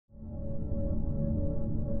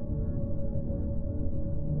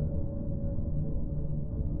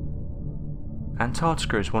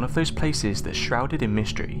Antarctica is one of those places that's shrouded in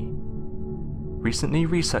mystery. Recently,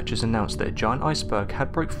 researchers announced that a giant iceberg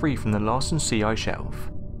had broke free from the Larsen C ice shelf.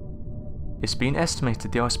 It's been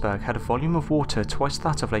estimated the iceberg had a volume of water twice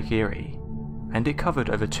that of Lake Erie, and it covered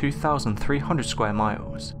over 2,300 square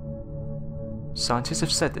miles. Scientists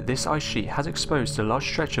have said that this ice sheet has exposed a large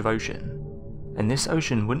stretch of ocean, and this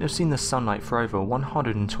ocean wouldn't have seen the sunlight for over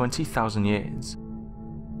 120,000 years.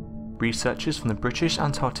 Researchers from the British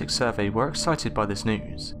Antarctic Survey were excited by this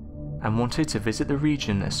news, and wanted to visit the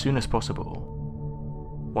region as soon as possible.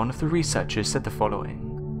 One of the researchers said the following: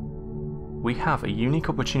 "We have a unique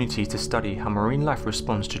opportunity to study how marine life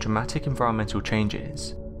responds to dramatic environmental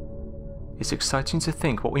changes. It's exciting to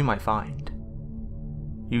think what we might find.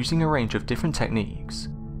 Using a range of different techniques,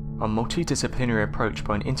 a multidisciplinary approach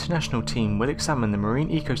by an international team will examine the marine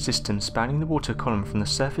ecosystem spanning the water column from the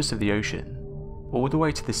surface of the ocean, all the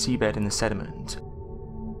way to the seabed and the sediment.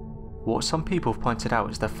 What some people have pointed out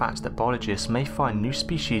is the fact that biologists may find new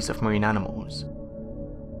species of marine animals.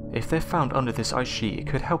 If they're found under this ice sheet, it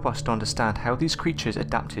could help us to understand how these creatures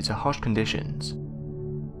adapted to harsh conditions.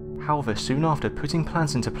 However, soon after putting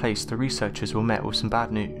plans into place, the researchers were met with some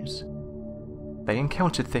bad news. They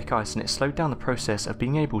encountered thick ice and it slowed down the process of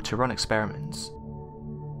being able to run experiments.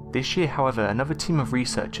 This year, however, another team of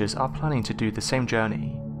researchers are planning to do the same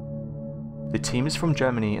journey. The team is from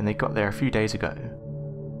Germany and they got there a few days ago.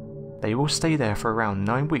 They will stay there for around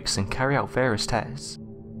 9 weeks and carry out various tests.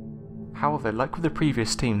 However, like with the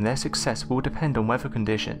previous team, their success will depend on weather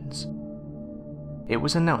conditions. It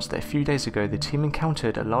was announced that a few days ago the team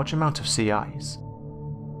encountered a large amount of sea ice.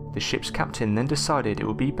 The ship's captain then decided it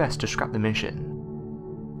would be best to scrap the mission.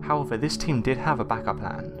 However, this team did have a backup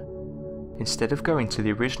plan. Instead of going to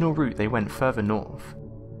the original route, they went further north.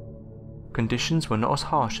 Conditions were not as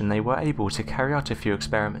harsh and they were able to carry out a few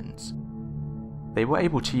experiments. They were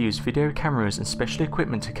able to use video cameras and special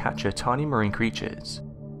equipment to capture tiny marine creatures.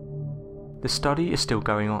 The study is still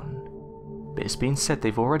going on, but it's been said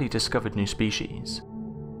they've already discovered new species.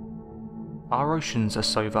 Our oceans are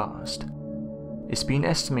so vast. It's been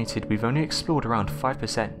estimated we've only explored around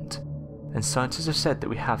 5%, and scientists have said that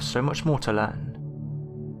we have so much more to learn.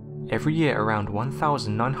 Every year around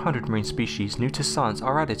 1,900 marine species new to science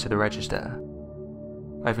are added to the register.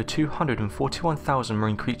 Over 241,000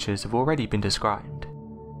 marine creatures have already been described,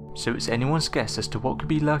 so it's anyone's guess as to what could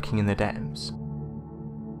be lurking in the depths.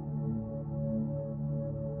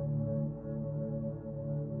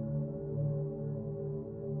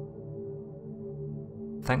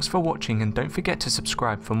 Thanks for watching and don't forget to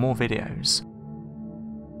subscribe for more videos.